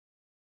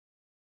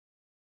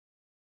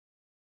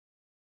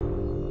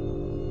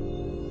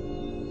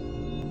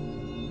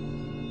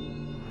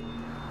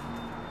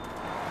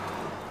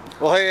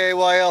Well, hey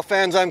AYL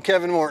fans, I'm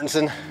Kevin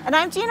Mortensen. And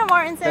I'm Gina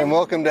Mortensen. And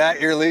welcome to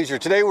At Your Leisure.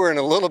 Today we're in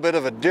a little bit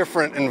of a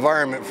different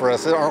environment for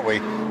us, aren't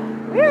we?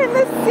 We're in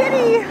the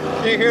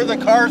city. You hear the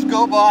cars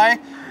go by,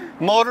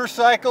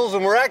 motorcycles,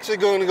 and we're actually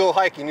going to go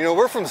hiking. You know,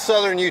 we're from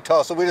southern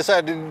Utah, so we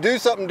decided to do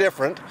something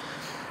different.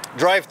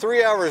 Drive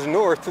 3 hours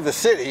north to the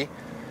city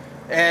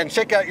and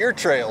check out your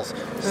trails.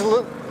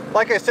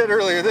 Like I said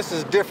earlier, this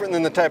is different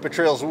than the type of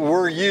trails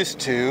we're used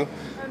to.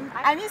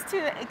 I'm used to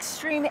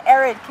extreme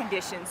arid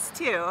conditions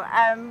too.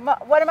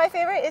 One of my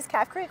favorite is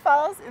Calf Creek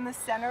Falls in the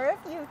center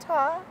of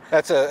Utah.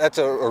 That's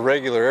a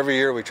regular. Every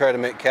year we try to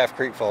make Calf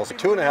Creek Falls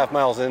 2.5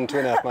 miles in,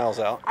 2.5 miles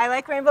out. I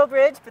like Rainbow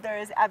Bridge, but there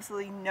is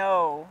absolutely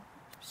no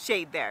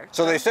shade there.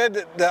 So they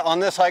said that on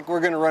this hike we're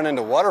going to run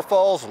into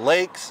waterfalls,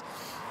 lakes,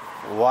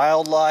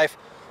 wildlife,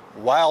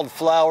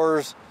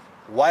 wildflowers,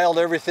 wild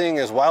everything,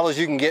 as wild as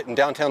you can get in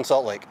downtown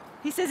Salt Lake.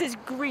 He says it's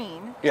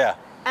green. Yeah.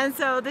 And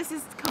so this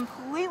is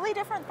completely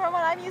different from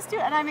what I'm used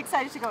to, and I'm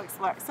excited to go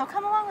explore. So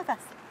come along with us.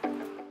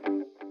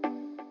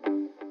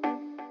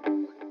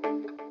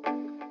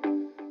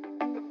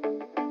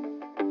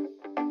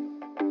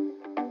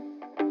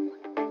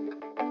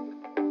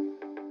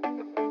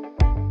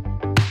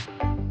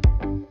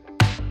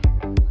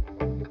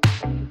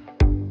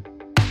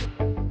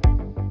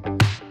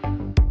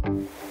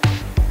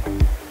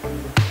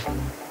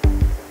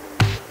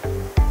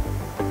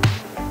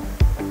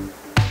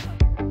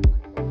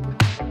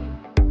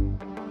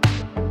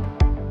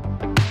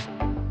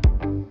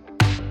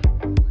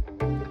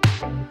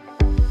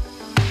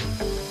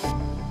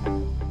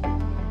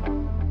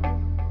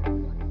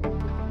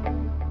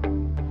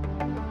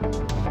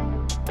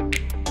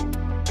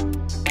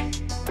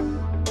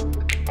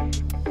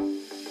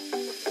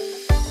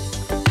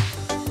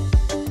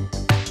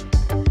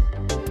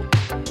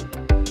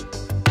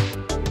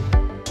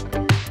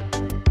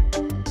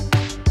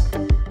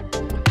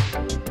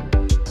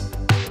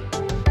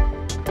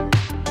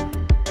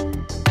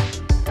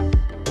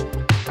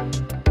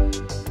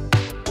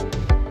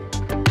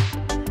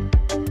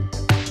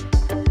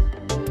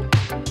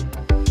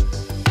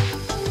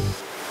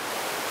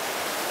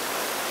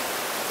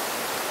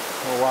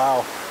 Oh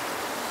wow,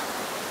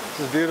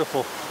 this is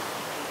beautiful.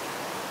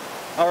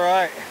 All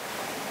right,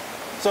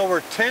 so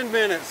we're 10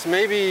 minutes,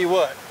 maybe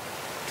what,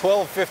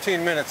 12,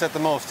 15 minutes at the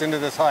most into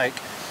this hike,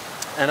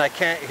 and I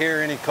can't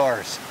hear any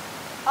cars.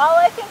 All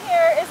I can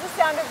hear is the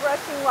sound of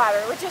rushing water,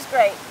 which is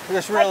great.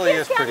 This really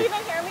is pretty. My kids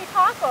can't even hear me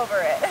talk over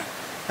it.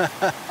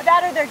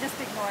 That or they're just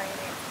ignoring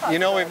me. You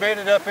know, we've made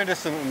it up into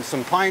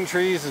some pine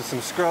trees and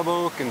some scrub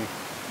oak and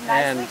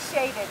nicely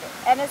shaded.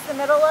 And it's the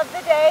middle of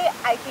the day.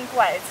 I think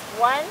what, it's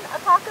 1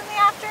 o'clock in the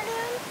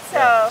afternoon? So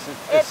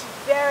yeah, it's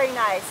very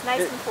nice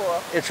and cool.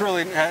 It's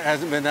really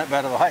hasn't been that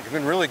bad of a hike. It's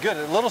been really good.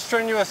 A little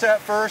strenuous at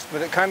first,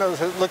 but it kind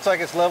of looks like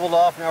it's leveled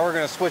off. Now we're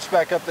going to switch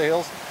back up the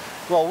hills.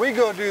 While we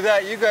go do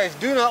that, you guys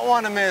do not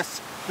want to miss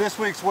this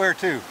week's Where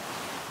To.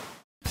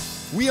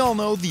 We all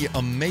know the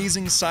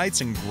amazing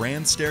sights in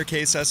Grand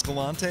Staircase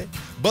Escalante,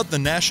 but the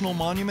National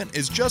Monument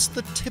is just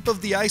the tip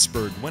of the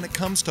iceberg when it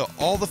comes to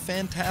all the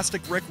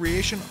fantastic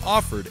recreation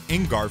offered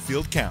in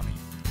Garfield County.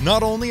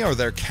 Not only are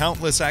there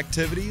countless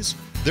activities,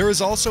 there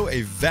is also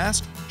a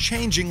vast,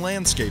 changing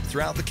landscape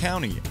throughout the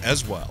county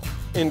as well.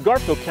 In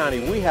Garfield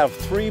County, we have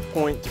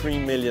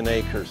 3.3 million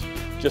acres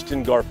just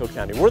in Garfield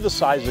County. We're the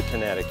size of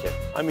Connecticut.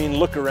 I mean,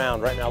 look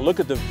around right now.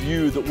 Look at the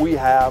view that we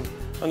have.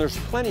 And there's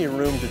plenty of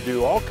room to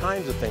do all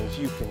kinds of things.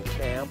 You can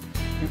camp,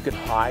 you can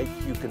hike,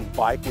 you can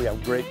bike. We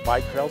have great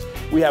bike trails.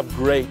 We have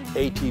great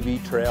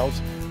ATV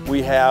trails.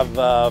 We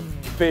have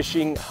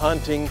fishing,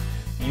 hunting,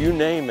 you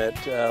name it,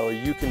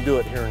 you can do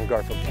it here in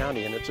Garfield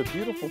County, and it's a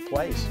beautiful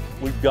place.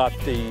 We've got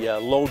the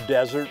low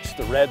deserts,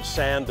 the red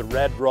sand, the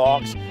red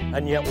rocks,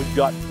 and yet we've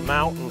got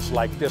mountains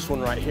like this one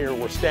right here.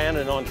 We're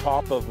standing on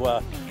top of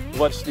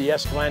what's the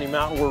Escalante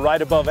Mountain. We're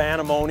right above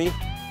Antimony.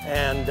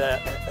 And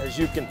as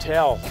you can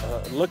tell,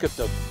 look at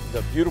the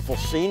beautiful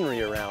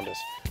scenery around us.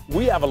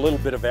 We have a little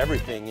bit of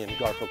everything in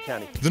Garfield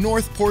County. The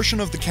north portion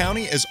of the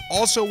county is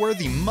also where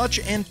the much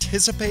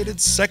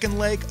anticipated second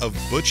leg of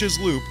Butch's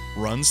Loop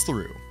runs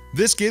through.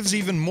 This gives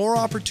even more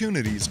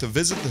opportunities to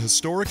visit the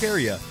historic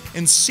area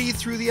and see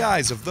through the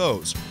eyes of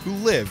those who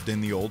lived in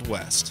the Old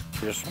West.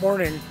 This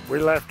morning we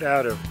left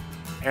out of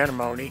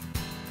Antimony.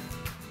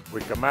 We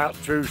come out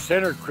through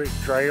Center Creek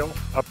Trail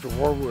up to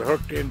where we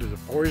hooked into the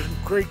Poison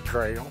Creek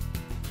Trail.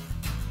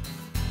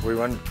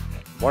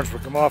 Once we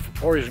come off of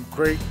Poison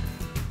Creek,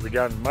 we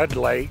done Mud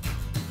Lake.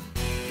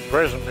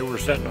 Presently we're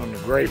sitting on the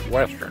Great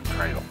Western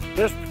Trail.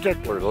 This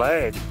particular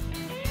leg,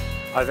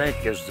 I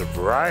think, is the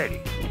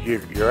variety.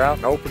 You're out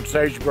in open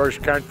sagebrush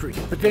country,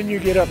 but then you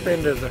get up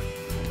into the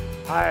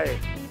high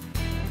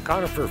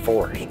conifer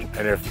forest.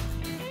 And if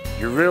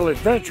you're real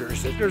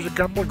adventurous, there's a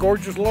couple of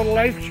gorgeous little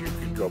lakes you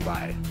can go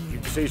by.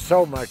 See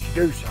so much,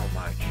 do so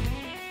much,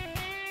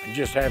 and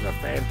just have a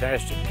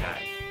fantastic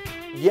time.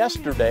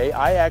 Yesterday,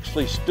 I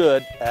actually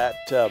stood at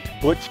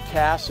Butch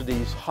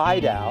Cassidy's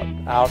hideout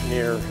out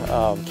near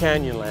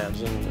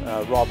Canyonlands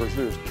in Robbers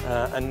Roost.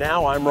 And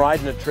now I'm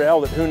riding a trail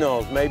that, who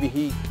knows, maybe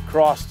he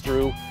crossed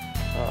through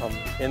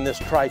in this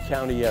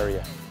Tri-County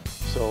area.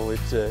 So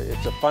it's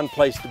a fun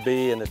place to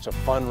be, and it's a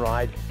fun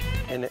ride.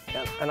 And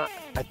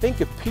I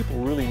think if people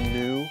really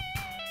knew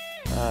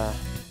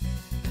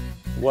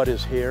what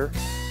is here,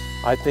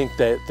 I think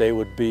that they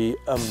would be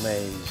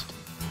amazed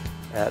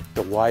at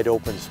the wide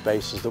open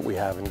spaces that we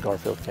have in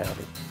Garfield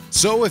County.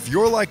 So if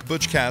you're like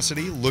Butch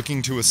Cassidy,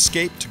 looking to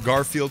escape to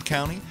Garfield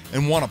County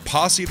and want a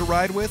posse to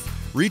ride with,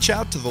 reach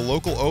out to the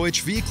local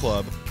OHV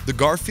club, the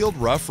Garfield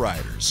Rough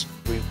Riders.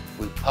 We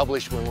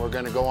publish when we're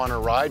going to go on a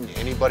ride, and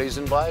anybody's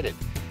invited.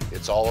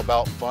 It's all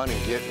about fun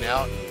and getting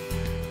out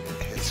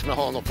and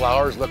smelling the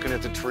flowers, looking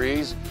at the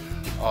trees.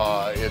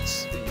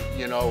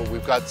 You know,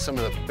 we've got some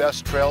of the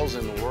best trails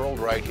in the world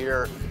right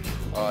here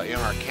in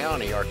our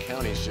county. Our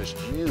county's just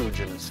huge,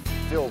 and it's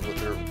filled with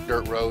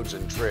dirt roads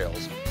and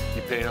trails,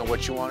 depending on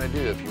what you want to do.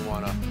 If you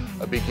want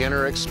a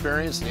beginner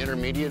experience, an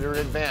intermediate, or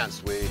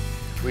advanced,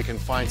 we can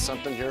find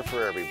something here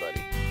for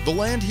everybody. The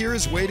land here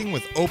is waiting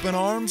with open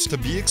arms to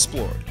be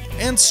explored,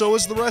 and so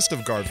is the rest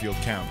of Garfield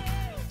County.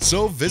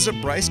 So visit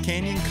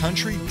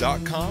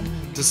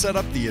BryceCanyonCountry.com to set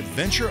up the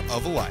adventure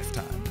of a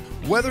lifetime.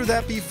 Whether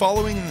that be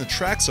following in the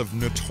tracks of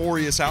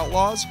notorious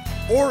outlaws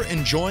or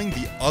enjoying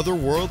the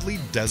otherworldly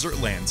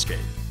desert landscape,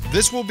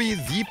 this will be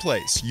the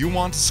place you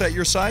want to set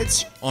your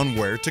sights on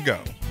where to go.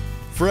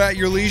 For At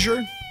Your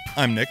Leisure,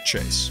 I'm Nick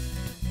Chase.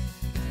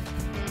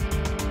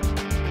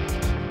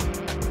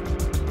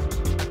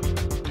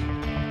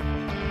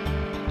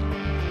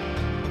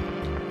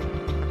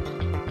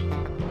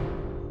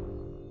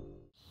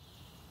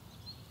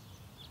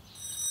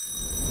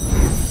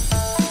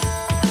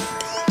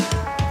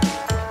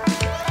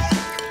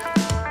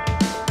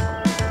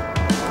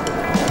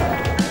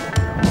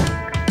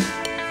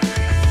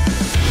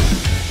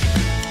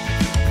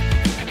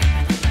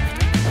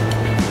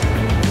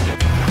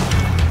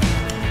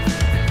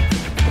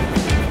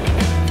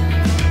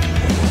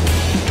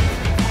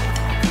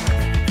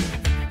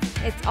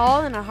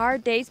 All in a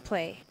hard day's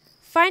play.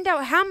 Find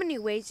out how many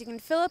ways you can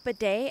fill up a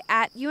day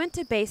at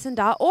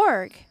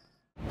uintabasin.org.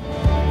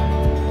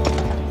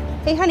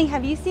 Hey honey,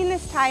 have you seen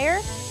this tire?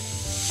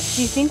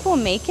 Do you think we'll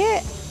make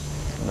it?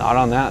 Not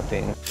on that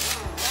thing.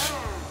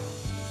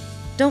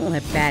 Don't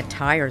let bad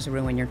tires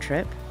ruin your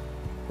trip.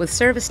 With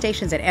service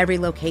stations at every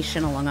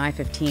location along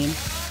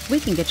I-15, we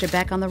can get you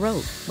back on the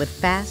road with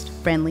fast,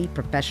 friendly,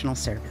 professional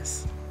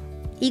service.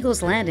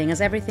 Eagles Landing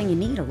has everything you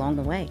need along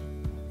the way.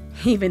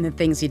 Even the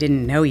things you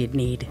didn't know you'd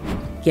need.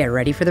 Get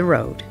ready for the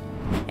road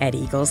at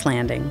Eagles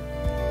Landing.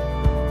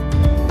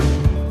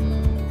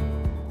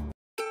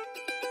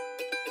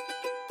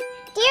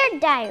 Dear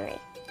Diary,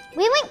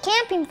 we went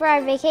camping for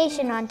our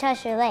vacation on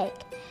Tusher Lake.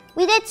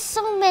 We did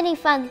so many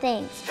fun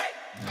things.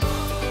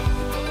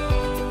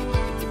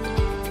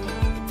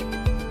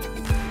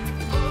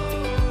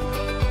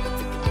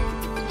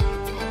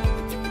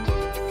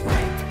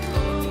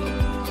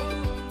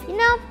 You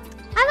know,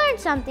 I learned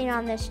something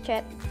on this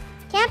trip.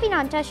 Camping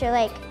on Tusher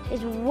Lake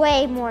is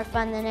way more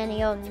fun than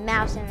any old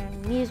mouse in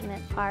an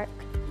amusement park.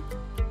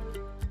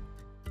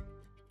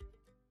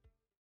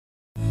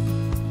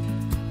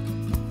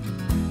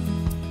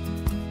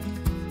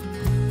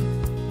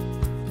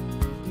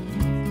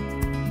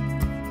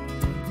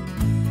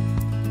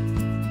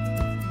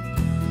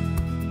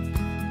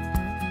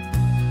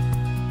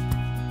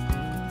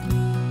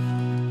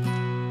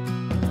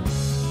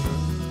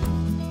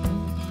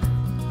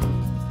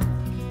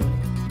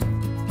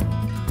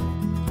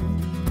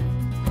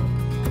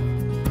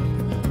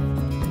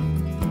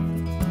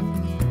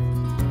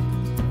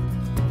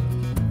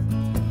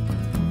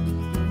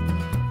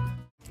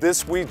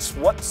 This week's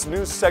What's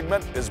New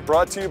segment is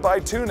brought to you by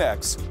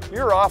Tunex.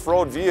 Your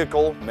off-road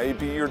vehicle may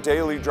be your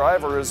daily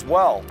driver as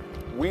well.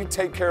 We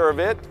take care of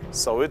it,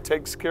 so it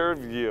takes care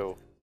of you.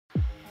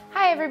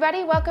 Hi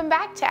everybody, welcome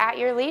back to At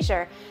Your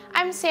Leisure.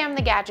 I'm Sam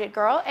the Gadget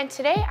Girl, and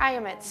today I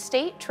am at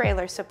State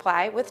Trailer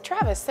Supply with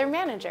Travis, their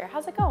manager.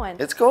 How's it going?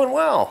 It's going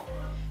well.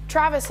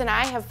 Travis and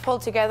I have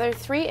pulled together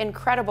 3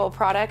 incredible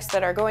products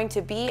that are going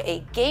to be a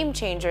game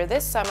changer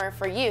this summer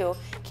for you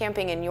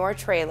camping in your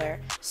trailer.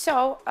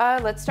 So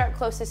let's start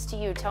closest to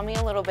you. Tell me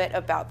a little bit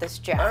about this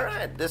jack. All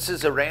right, this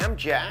is a Ram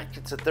jack.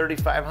 It's a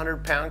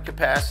 3,500 pound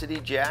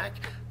capacity jack.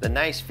 The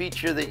nice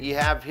feature that you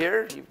have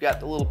here, you've got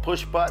the little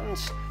push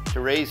buttons to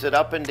raise it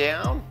up and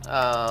down.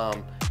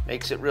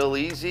 Makes it real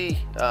easy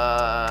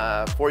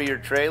for your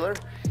trailer.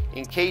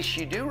 In case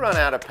you do run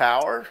out of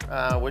power,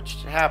 which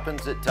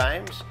happens at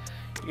times,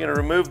 you're going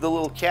to remove the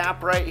little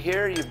cap right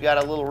here. You've got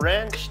a little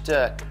wrench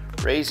to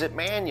raise it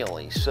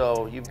manually.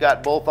 So you've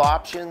got both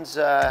options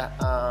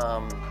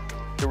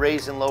to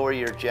raise and lower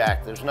your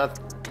jack. There's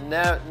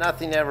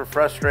nothing ever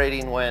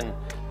frustrating when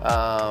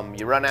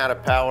you run out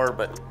of power,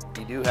 but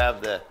you do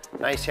have the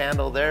nice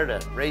handle there to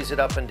raise it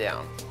up and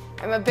down.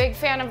 I'm a big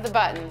fan of the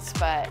buttons,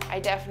 but I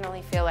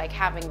definitely feel like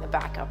having the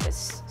backup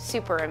is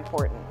super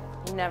important.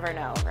 You never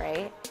know,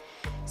 right?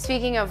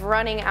 Speaking of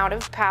running out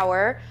of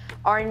power,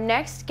 our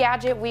next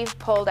gadget we've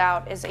pulled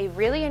out is a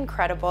really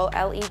incredible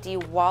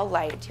LED wall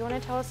light. Do you want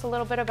to tell us a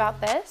little bit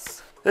about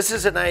this? This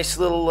is a nice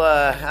little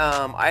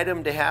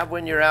item to have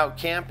when you're out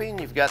camping.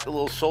 You've got the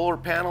little solar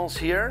panels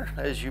here.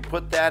 As you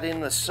put that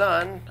in the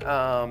sun,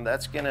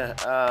 that's gonna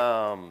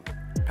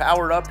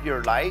power up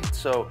your light,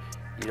 so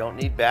you don't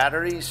need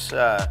batteries.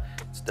 It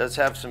does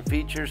have some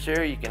features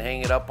here. You can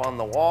hang it up on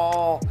the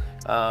wall.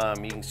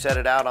 You can set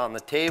it out on the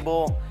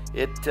table.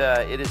 It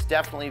is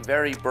definitely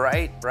very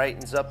bright,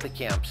 brightens up the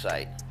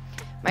campsite.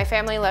 My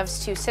family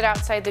loves to sit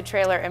outside the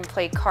trailer and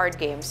play card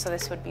games, so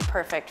this would be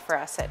perfect for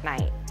us at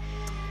night.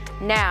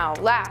 Now,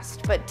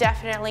 last but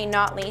definitely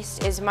not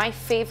least is my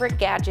favorite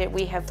gadget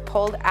we have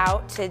pulled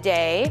out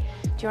today.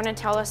 Do you want to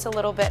tell us a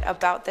little bit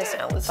about this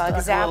bug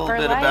zapper? A little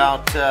bit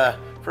about,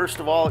 first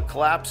of all, it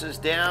collapses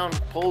down,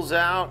 pulls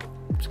out.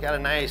 It's got a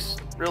nice,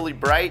 really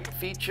bright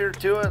feature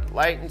to it,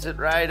 lightens it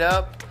right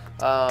up.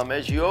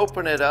 As you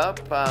open it up,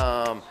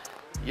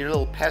 your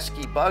little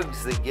pesky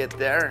bugs that get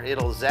there,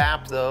 it'll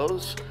zap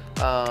those.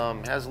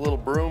 Has a little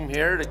broom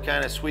here to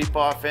kind of sweep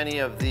off any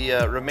of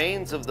the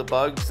remains of the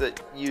bugs that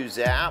you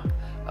zap.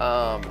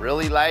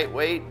 Really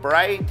lightweight,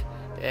 bright,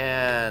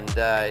 and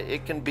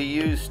it can be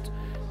used,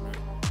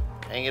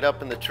 hang it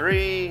up in the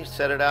tree,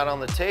 set it out on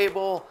the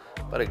table,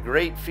 but a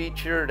great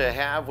feature to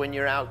have when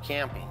you're out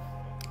camping.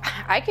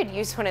 I could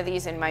use one of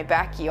these in my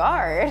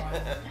backyard.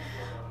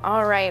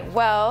 All right,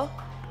 well,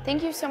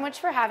 thank you so much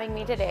for having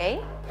me today.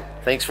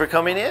 Thanks for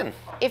coming in.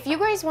 If you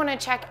guys want to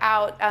check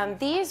out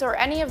these or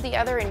any of the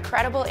other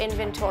incredible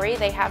inventory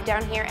they have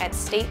down here at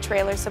State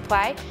Trailer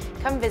Supply,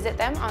 come visit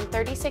them on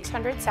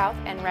 3600 South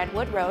and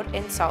Redwood Road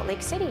in Salt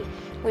Lake City.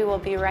 We will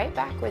be right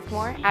back with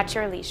more at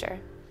your leisure.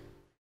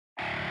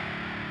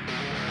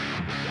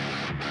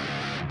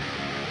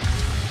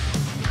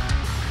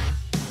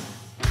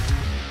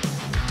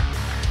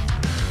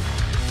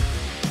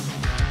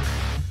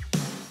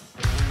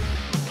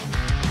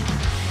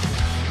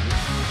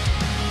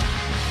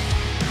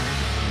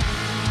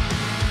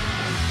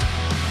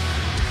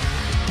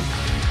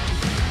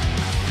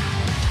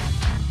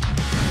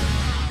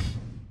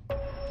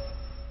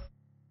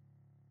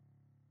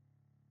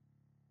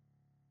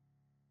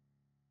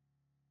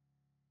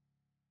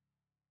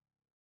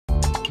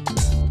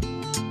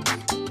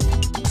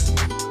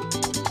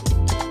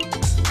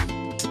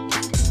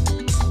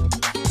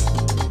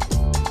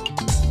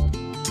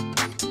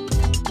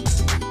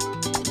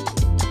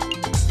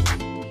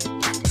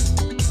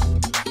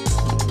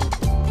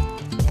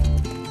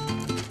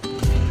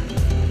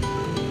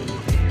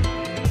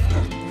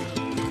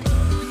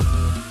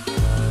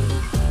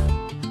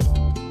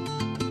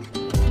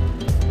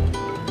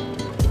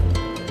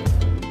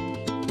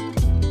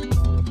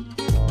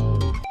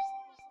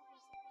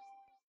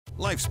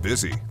 Life's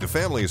busy. The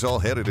family is all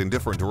headed in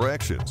different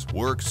directions.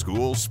 Work,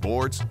 school,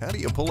 sports. How do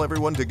you pull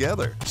everyone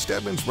together?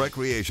 Stedman's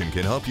Recreation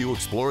can help you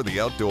explore the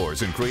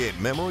outdoors and create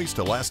memories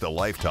to last a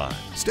lifetime.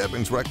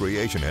 Stedman's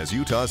Recreation has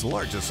Utah's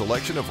largest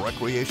selection of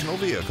recreational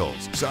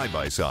vehicles.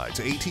 Side-by-sides,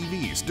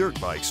 ATVs, dirt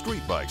bikes,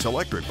 street bikes,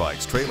 electric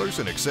bikes, trailers,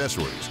 and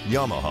accessories.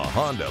 Yamaha,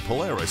 Honda,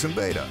 Polaris, and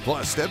Beta.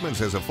 Plus, Stedman's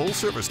has a full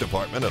service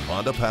department of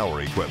Honda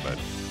power equipment.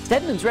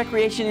 Stedman's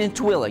Recreation in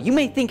Tooele. You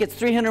may think it's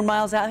 300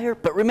 miles out here,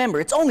 but remember,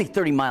 it's only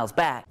 30 miles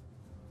back.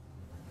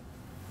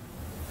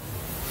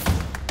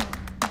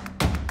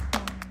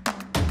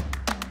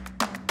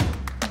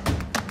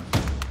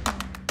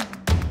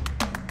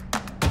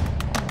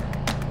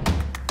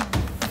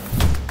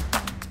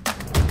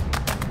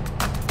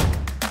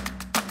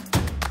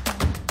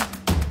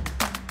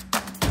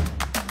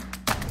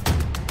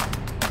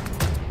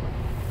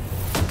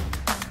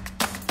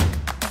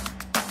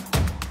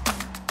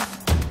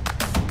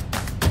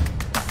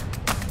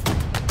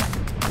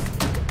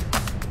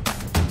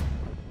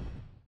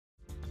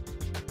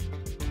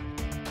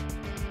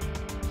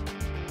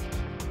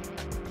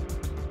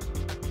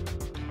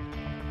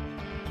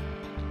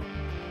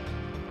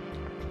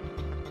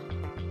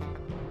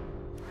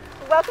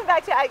 Welcome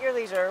back to At Your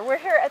Leisure. We're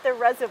here at the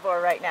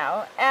reservoir right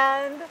now,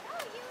 and it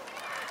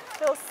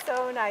feels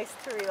so nice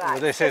to relax. Well,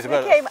 they say it's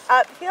about we came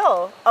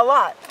uphill a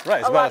lot. Right,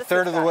 it's about a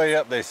third of the way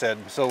up, they said.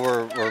 So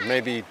we're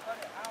maybe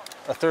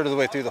a third of the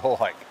way through the whole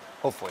hike,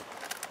 hopefully.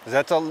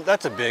 That's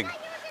a big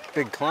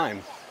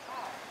climb.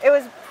 It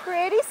was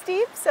pretty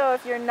steep, so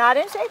if you're not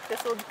in shape,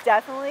 this will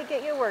definitely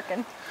get you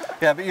working.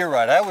 Yeah, but you're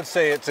right. I would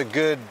say it's a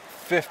good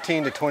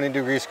 15 to 20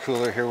 degrees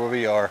cooler here where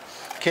we are.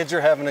 Kids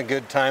are having a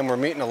good time. We're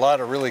meeting a lot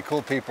of really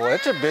cool people.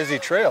 It's a busy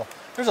trail.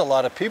 There's a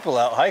lot of people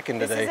out hiking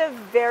today. This is a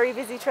very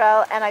busy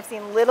trail, and I've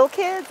seen little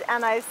kids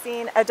and I've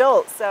seen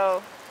adults,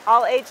 so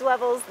all age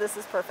levels, this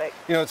is perfect.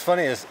 You know, what's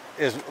funny is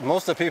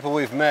most of the people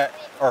we've met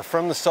are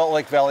from the Salt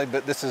Lake Valley,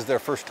 but this is their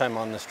first time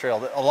on this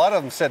trail. A lot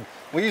of them said,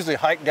 we usually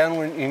hike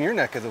down in your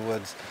neck of the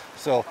woods.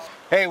 So,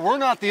 hey, we're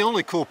not the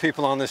only cool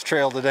people on this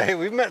trail today.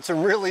 We've met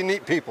some really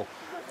neat people.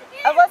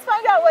 Let's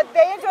find out what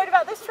they enjoyed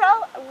about this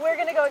trail. We're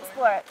gonna go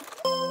explore it.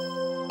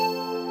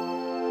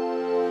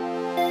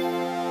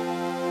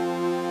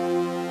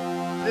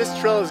 This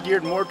trail is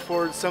geared more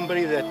towards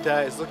somebody that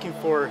is looking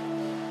for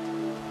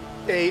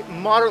a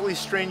moderately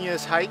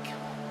strenuous hike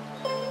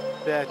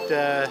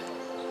that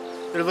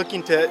they're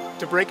looking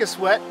to break a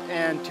sweat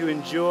and to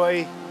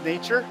enjoy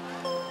nature.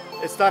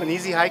 It's not an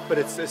easy hike, but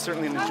it's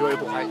certainly an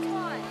enjoyable hike.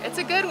 It's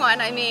a good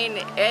one. I mean,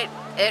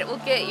 it will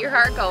get your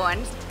heart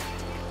going,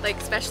 like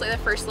especially the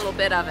first little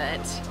bit of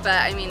it.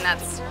 But I mean,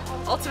 that's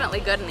ultimately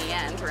good in the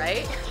end,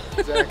 right?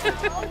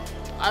 Exactly.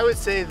 I would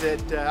say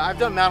that I've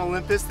done Mount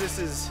Olympus. This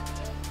is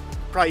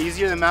probably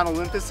easier than Mount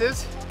Olympus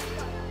is,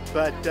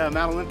 but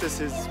Mount Olympus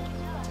is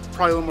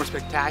probably a little more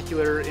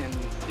spectacular in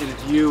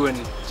view and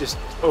just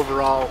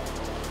overall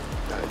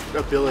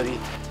ability.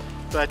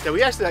 But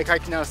we actually like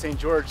hiking down to St.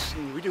 George,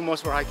 and we do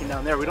most of our hiking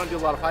down there. We don't do a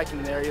lot of hiking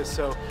in the area,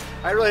 so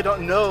I really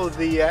don't know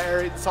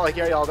the Salt Lake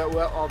area all that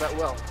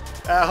well.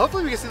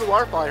 Hopefully we can see the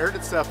waterfall. I heard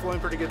it's flowing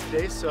pretty good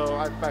today, so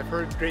I've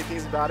heard great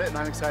things about it, and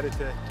I'm excited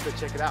to go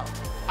check it out.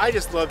 I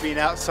just love being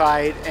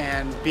outside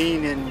and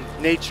being in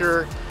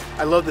nature.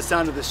 I love the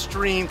sound of the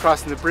stream,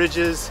 crossing the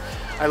bridges.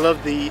 I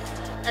love the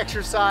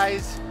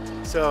exercise.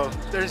 So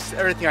there's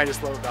everything I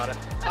just love about it.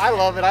 I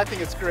love it. I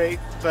think it's great.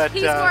 But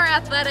he's more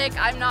athletic.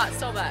 I'm not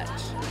so much.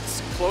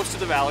 It's close to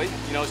the valley.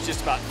 You know, it's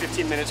just about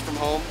 15 minutes from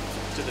home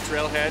to the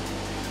trailhead,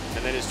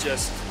 and then it's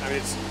just, I mean,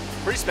 it's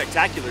pretty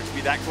spectacular to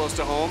be that close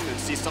to home and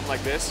see something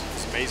like this.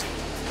 It's amazing.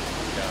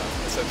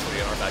 Yeah, essentially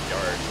in our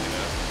backyard, you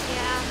know.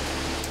 Yeah.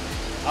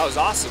 That was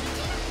awesome.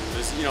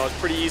 You know, it's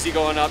pretty easy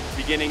going up at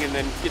the beginning, and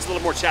then it gets a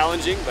little more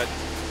challenging, but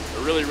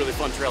a really, really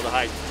fun trail to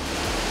hike.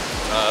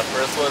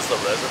 First was the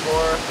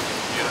reservoir.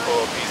 Beautiful,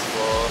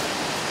 peaceful.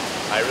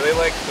 I really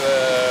like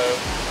the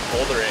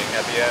bouldering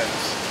at the end,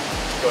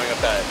 going up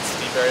that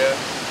steep area.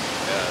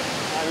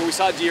 Yeah. I mean, we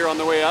saw deer on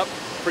the way up,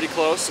 pretty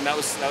close, and that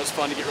was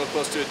fun to get real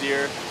close to a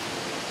deer.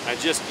 And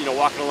just, you know,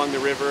 walking along the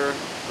river,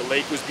 the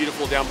lake was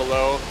beautiful down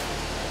below,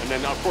 and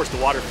then of course the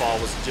waterfall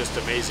was just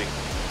amazing.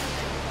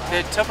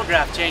 The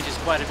topograph changes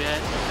quite a bit,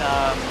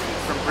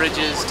 from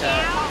bridges to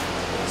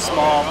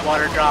small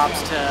water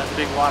drops to the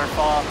big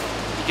waterfall.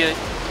 You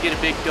get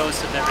a big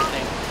dose of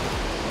everything.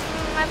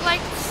 I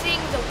like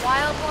seeing the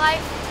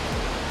wildlife,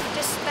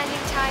 just spending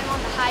time on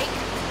the hike.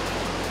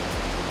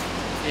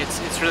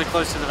 It's really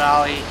close to the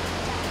valley.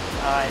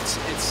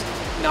 It's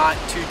not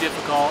too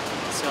difficult,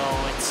 so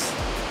it's,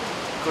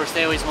 of course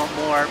they always want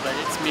more, but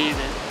it's me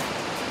that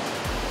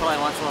probably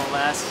wants a little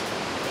less.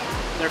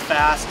 They're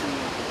fast, and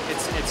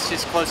it's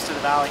just close to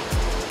the valley.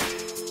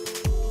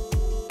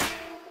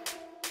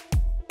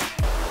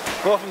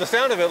 Well, from the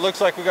sound of it, looks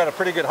like we've got a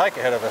pretty good hike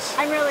ahead of us.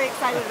 I'm really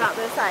excited about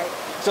this hike.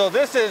 So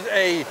this is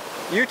a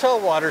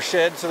Utah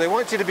watershed, so they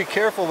want you to be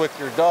careful with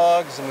your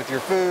dogs and with your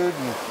food.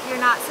 And you're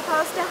not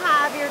supposed to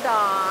have your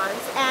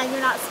dogs, and you're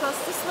not supposed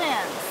to swim.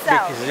 So,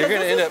 because you're going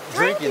to end up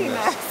drinking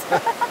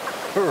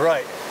this.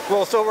 Right.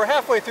 Well, so we're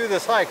halfway through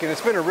this hike, and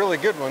it's been a really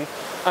good one.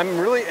 I'm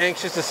really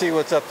anxious to see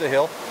what's up the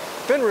hill.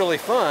 It's been really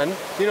fun.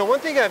 You know, one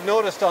thing I've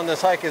noticed on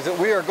this hike is that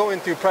we are going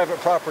through private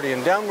property,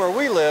 and down where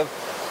we live,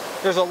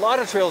 there's a lot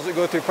of trails that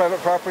go through private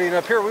property, and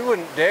up here we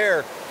wouldn't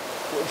dare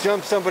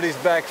jump somebody's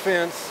back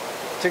fence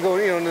to go,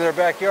 you know, into their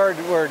backyard.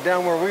 Where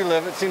down where we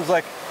live, it seems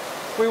like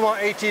we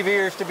want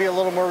ATVers to be a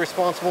little more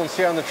responsible and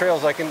stay on the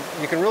trails.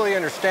 You can really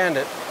understand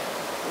it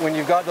when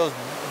you've got those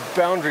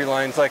boundary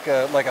lines like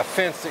a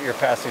fence that you're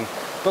passing.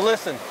 But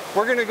listen,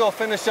 we're going to go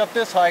finish up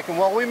this hike, and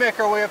while we make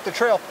our way up the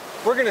trail,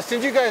 we're going to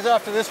send you guys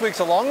off to this week's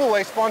Along the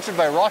Way, sponsored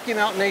by Rocky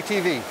Mountain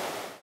ATV.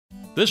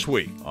 This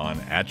week on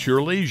At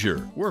Your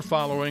Leisure, we're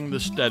following the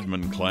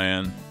Stedman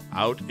clan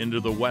out into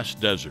the West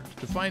Desert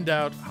to find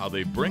out how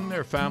they bring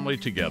their family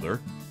together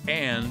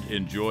and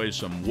enjoy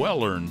some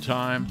well-earned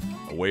time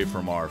away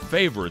from our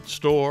favorite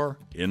store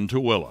in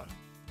Tooele.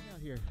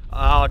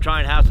 I'll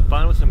try and have some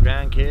fun with some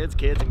kids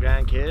and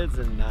grandkids,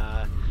 and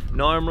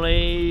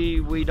normally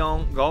we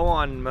don't go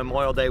on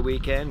Memorial Day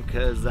weekend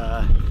because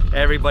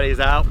everybody's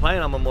out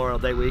playing on Memorial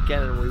Day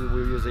weekend, and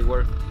we usually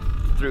work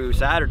through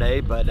Saturday,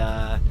 but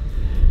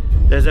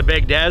there's a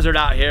big desert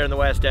out here in the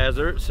West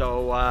Desert,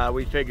 so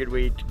we figured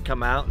we'd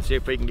come out and see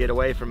if we can get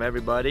away from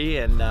everybody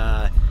and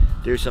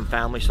do some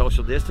family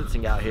social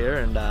distancing out here,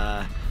 and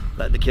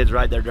let the kids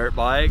ride their dirt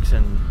bikes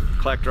and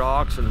collect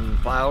rocks and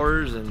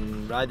flowers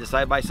and ride the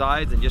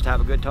side-by-sides and just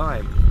have a good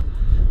time.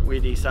 We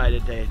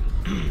decided to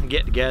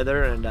get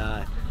together,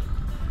 and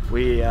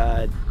we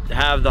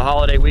have the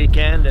holiday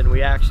weekend, and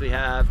we actually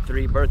have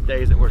 3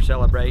 birthdays that we're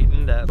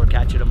celebrating. We're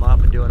catching them up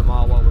and doing them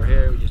all while we're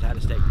here. We just had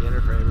a steak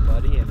dinner for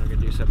everybody, and we're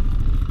gonna do some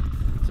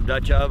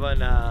Dutch oven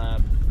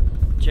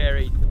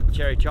cherry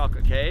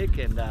chocolate cake,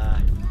 and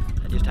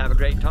just have a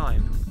great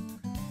time.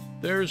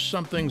 There's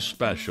something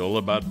special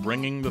about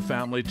bringing the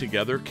family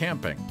together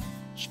camping,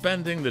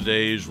 spending the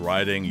days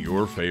riding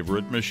your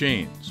favorite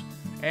machines,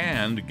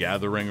 and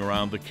gathering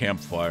around the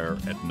campfire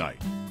at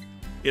night.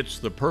 It's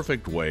the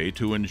perfect way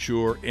to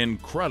ensure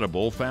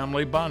incredible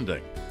family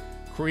bonding,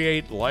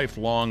 create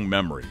lifelong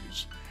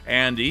memories,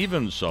 and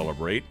even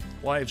celebrate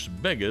life's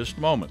biggest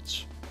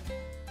moments.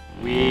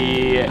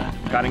 We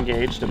got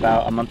engaged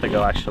about a month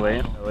ago,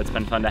 actually. So it's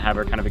been fun to have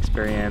her kind of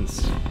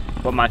experience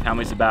what my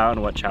family's about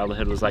and what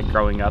childhood was like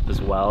growing up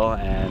as well,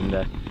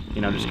 and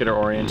you know, just get her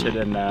oriented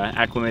and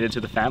acclimated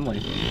to the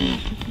family.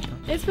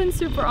 It's been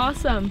super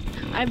awesome.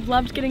 I've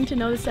loved getting to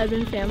know the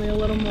Stedman family a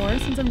little more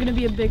since I'm going to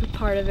be a big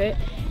part of it.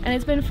 And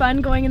it's been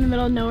fun going in the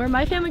middle of nowhere.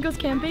 My family goes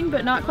camping,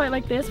 but not quite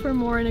like this. We're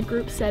more in a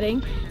group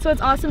setting. So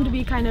it's awesome to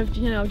be kind of,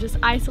 you know, just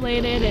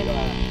isolated and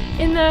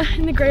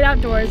in the great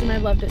outdoors, and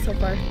I've loved it so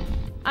far.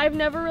 I've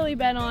never really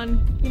been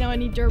on, you know,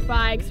 any dirt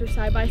bikes or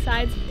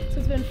side-by-sides, so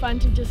it's been fun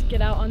to just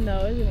get out on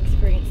those and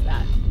experience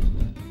that.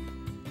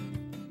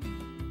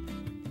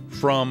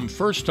 From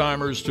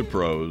first-timers to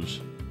pros,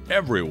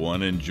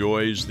 everyone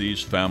enjoys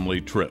these family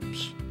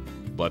trips.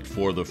 But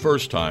for the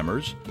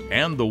first-timers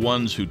and the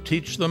ones who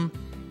teach them,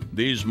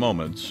 these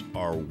moments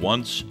are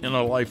once in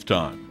a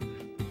lifetime.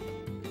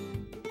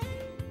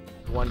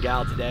 One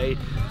gal today,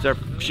 so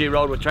she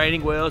rode with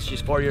training wheels.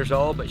 She's 4 years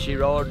old, but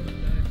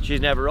she's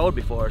never rode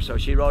before, so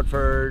she rode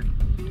for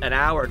an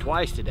hour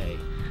twice today,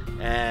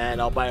 and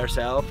all by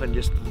herself, and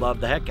just loved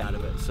the heck out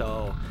of it.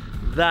 So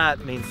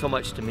that means so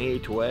much to me,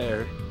 to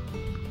where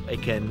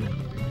it can,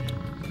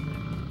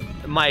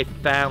 my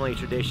family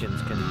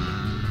traditions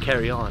can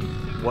carry on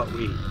what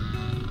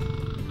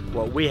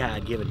we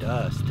had given to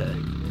us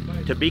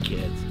to be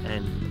kids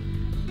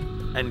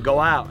and go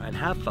out and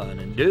have fun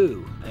and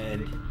do,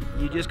 and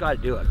you just got to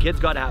do it. Kids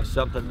got to have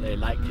something they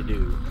like to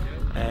do,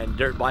 and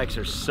dirt bikes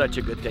are such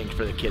a good thing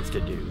for the kids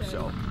to do.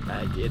 So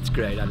it's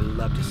great. I'd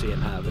love to see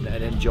them have it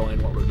and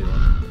enjoying what we're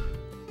doing.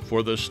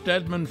 For the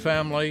Stedman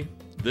family,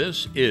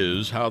 this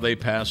is how they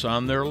pass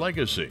on their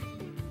legacy.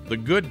 The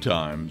good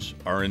times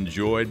are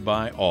enjoyed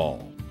by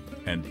all,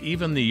 and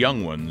even the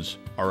young ones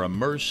are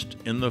immersed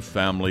in the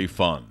family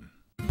fun.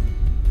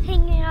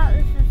 Hanging out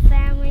with the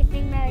family,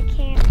 thinking about a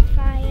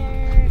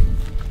campfire,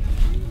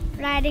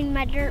 riding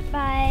my dirt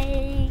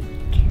bike,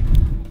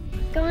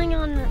 going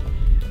on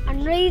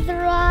razor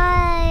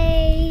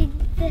rides,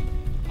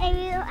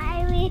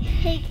 I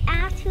take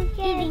out together,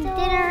 eating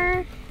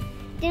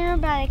dinner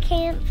by a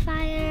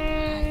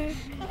campfire,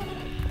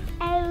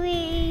 and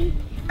we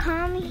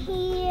come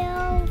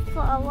here for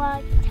a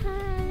long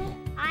time.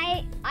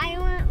 I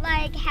went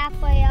like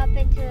halfway up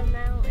into the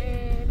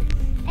mountain.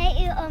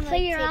 So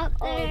you're out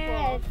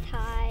there, it's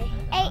high.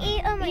 I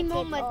ate on my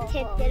mama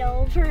tipped it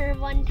over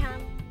one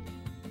time.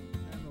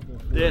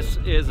 This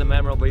is a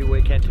memorable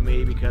weekend to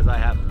me because I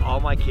have all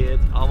my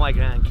kids, all my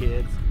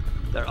grandkids.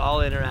 They're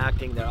all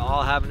interacting, they're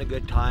all having a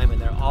good time, and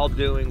they're all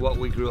doing what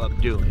we grew up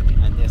doing.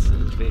 And this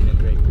has been a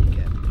great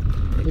weekend.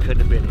 It couldn't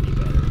have been any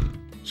better.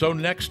 So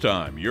next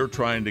time you're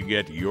trying to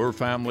get your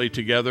family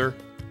together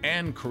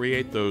and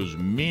create those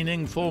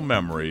meaningful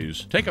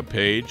memories, take a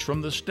page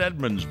from the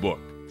Stedman's book.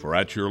 For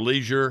At Your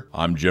Leisure,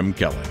 I'm Jim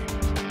Kelly.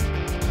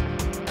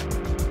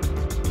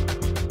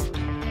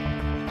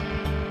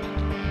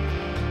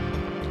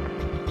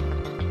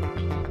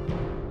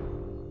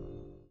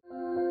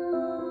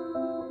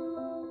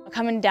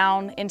 Coming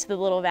down into the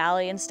little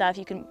valley and stuff,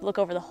 you can look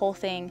over the whole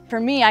thing.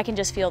 For me, I can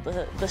just feel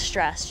the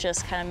stress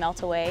just kind of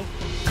melt away.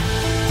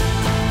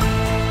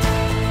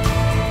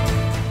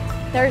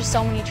 There's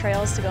so many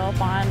trails to go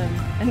up on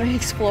and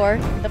explore.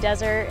 The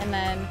desert, and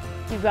then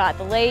you've got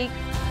the lake,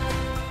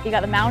 you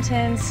got the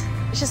mountains.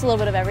 It's just a little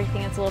bit of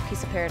everything. It's a little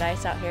piece of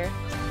paradise out here.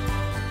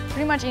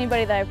 Pretty much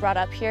anybody that I've brought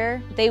up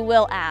here, they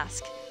will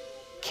ask,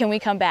 can we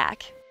come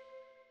back?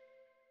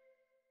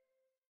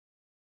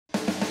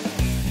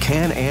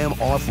 Can-Am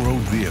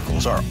off-road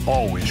vehicles are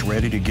always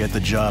ready to get the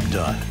job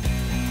done.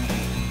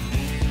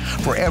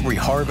 For every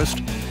harvest,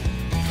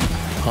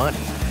 hunt,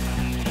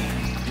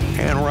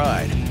 and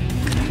ride.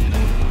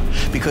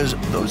 Because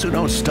those who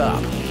don't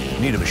stop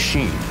need a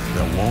machine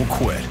that won't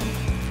quit.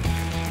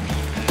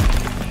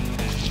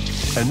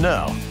 And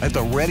now, at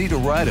the Ready to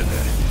Ride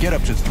event, get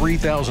up to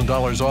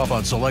 $3,000 off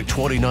on select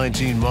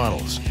 2019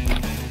 models.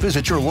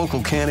 Visit your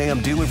local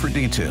Can-Am dealer for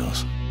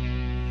details.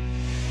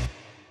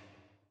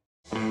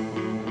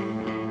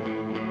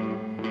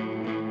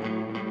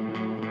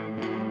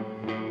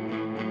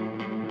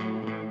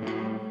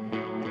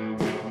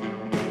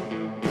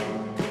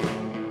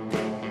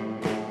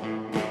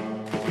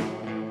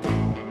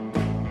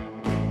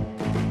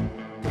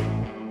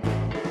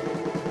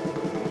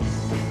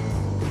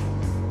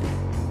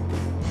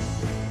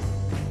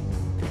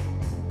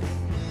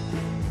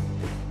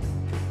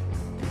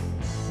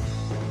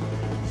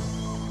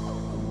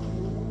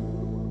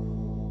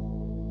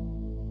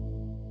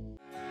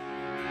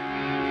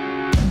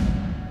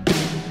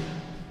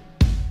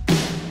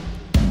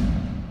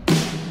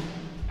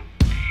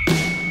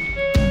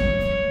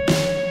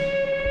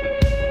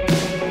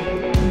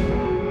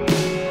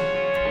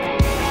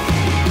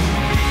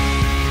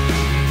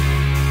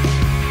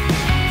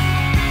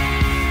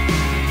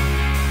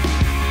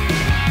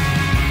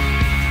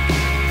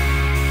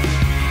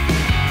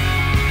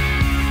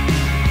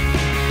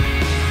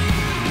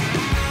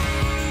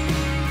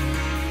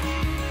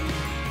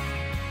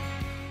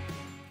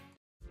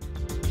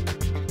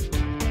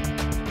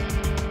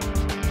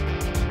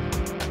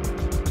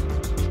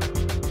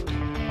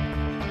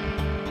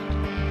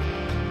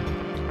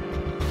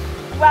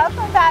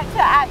 Welcome back to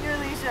At Your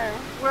Leisure.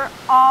 We're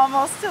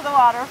almost to the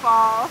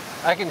waterfall.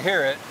 I can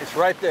hear it. It's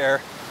right there.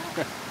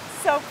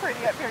 So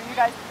pretty up here, you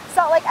guys.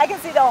 Salt Lake. I can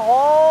see the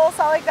whole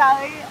Salt Lake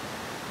Valley,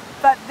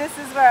 but this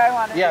is where I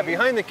want to be. Yeah,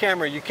 behind the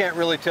camera, you can't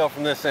really tell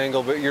from this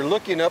angle, but you're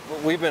looking up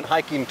what we've been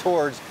hiking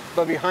towards,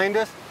 but behind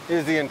us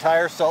is the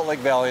entire Salt Lake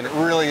Valley, and it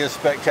really is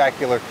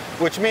spectacular,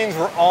 which means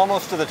we're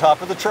almost to the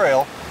top of the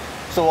trail.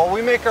 So while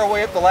we make our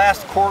way up the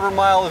last quarter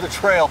mile of the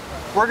trail,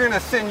 we're going to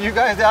send you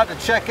guys out to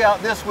check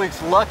out this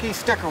week's lucky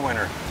sticker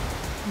winner.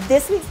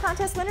 This week's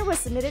contest winner was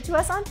submitted to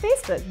us on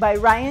Facebook by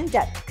Ryan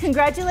Depp.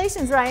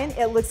 Congratulations, Ryan.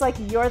 It looks like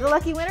you're the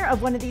lucky winner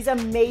of one of these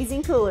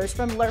amazing coolers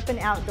from Lurpin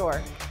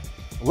Outdoor.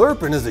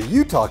 Lurpin is a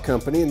Utah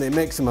company, and they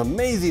make some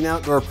amazing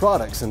outdoor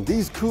products, and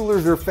these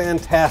coolers are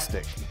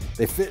fantastic.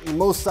 They fit in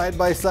most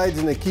side-by-sides,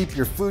 and they keep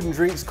your food and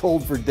drinks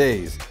cold for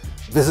days.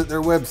 Visit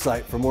their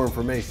website for more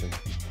information.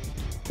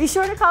 Be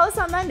sure to call us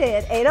on Monday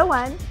at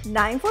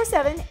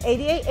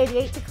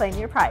 801-947-8888 to claim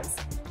your prize.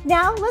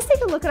 Now, let's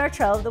take a look at our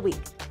Trail of the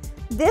Week.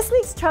 This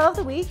week's Trail of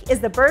the Week is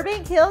the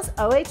Burbank Hills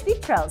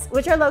OHV Trails,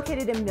 which are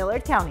located in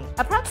Millard County,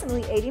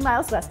 approximately 80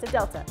 miles west of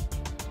Delta.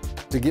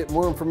 To get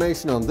more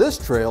information on this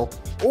trail,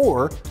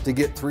 or to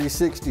get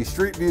 360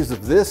 street views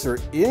of this or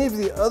any of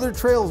the other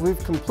trails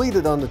we've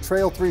completed on the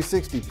Trail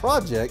 360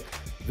 project,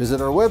 visit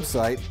our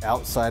website,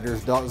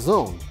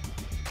 outsiders.zone.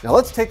 Now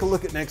let's take a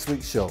look at next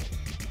week's show.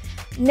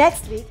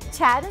 Next week,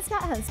 Chad and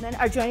Scott Huntsman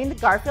are joining the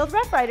Garfield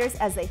Rough Riders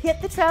as they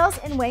hit the trails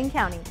in Wayne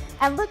County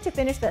and look to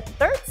finish the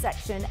third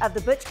section of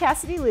the Butch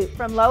Cassidy Loop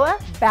from Loa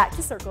back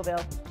to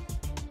Circleville.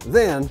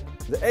 Then,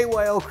 the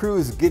AYL crew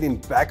is getting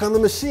back on the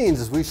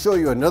machines as we show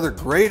you another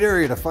great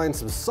area to find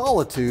some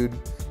solitude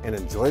and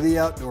enjoy the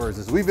outdoors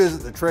as we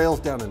visit the trails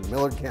down in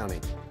Millard County.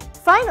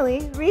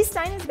 Finally, Reese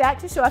Stein is back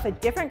to show off a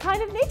different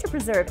kind of nature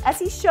preserve as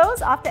he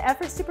shows off the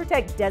efforts to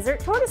protect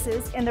desert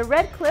tortoises in the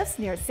Red Cliffs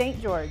near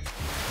St. George.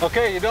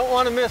 Okay, you don't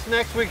want to miss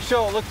next week's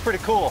show. It looks pretty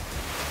cool.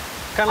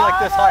 Kind of like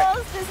this hike.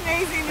 Almost as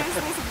amazing as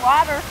this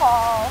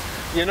waterfall.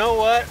 You know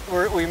what?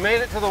 We made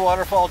it to the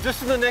waterfall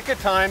just in the nick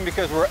of time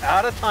because we're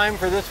out of time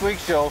for this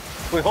week's show.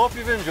 We hope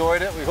you've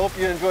enjoyed it. We hope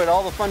you enjoyed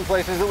all the fun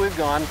places that we've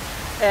gone.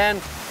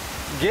 And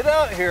get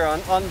out here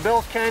on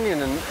Bill's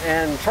Canyon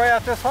and try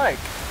out this hike.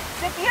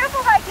 It's a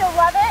beautiful hike, you'll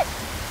love it.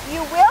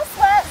 You will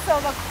sweat, so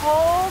the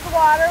cold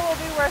water will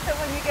be worth it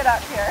when you get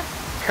up here.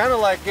 It's kind of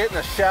like getting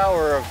a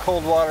shower of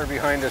cold water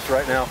behind us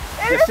right now.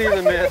 You see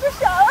the mist,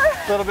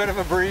 a little bit of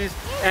a breeze,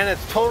 and it's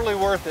totally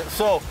worth it.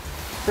 So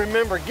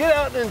remember, get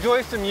out and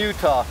enjoy some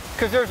Utah,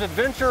 because there's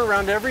adventure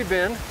around every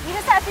bend. You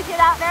just have to get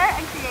out there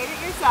and create it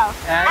yourself.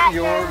 At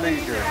your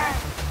leisure.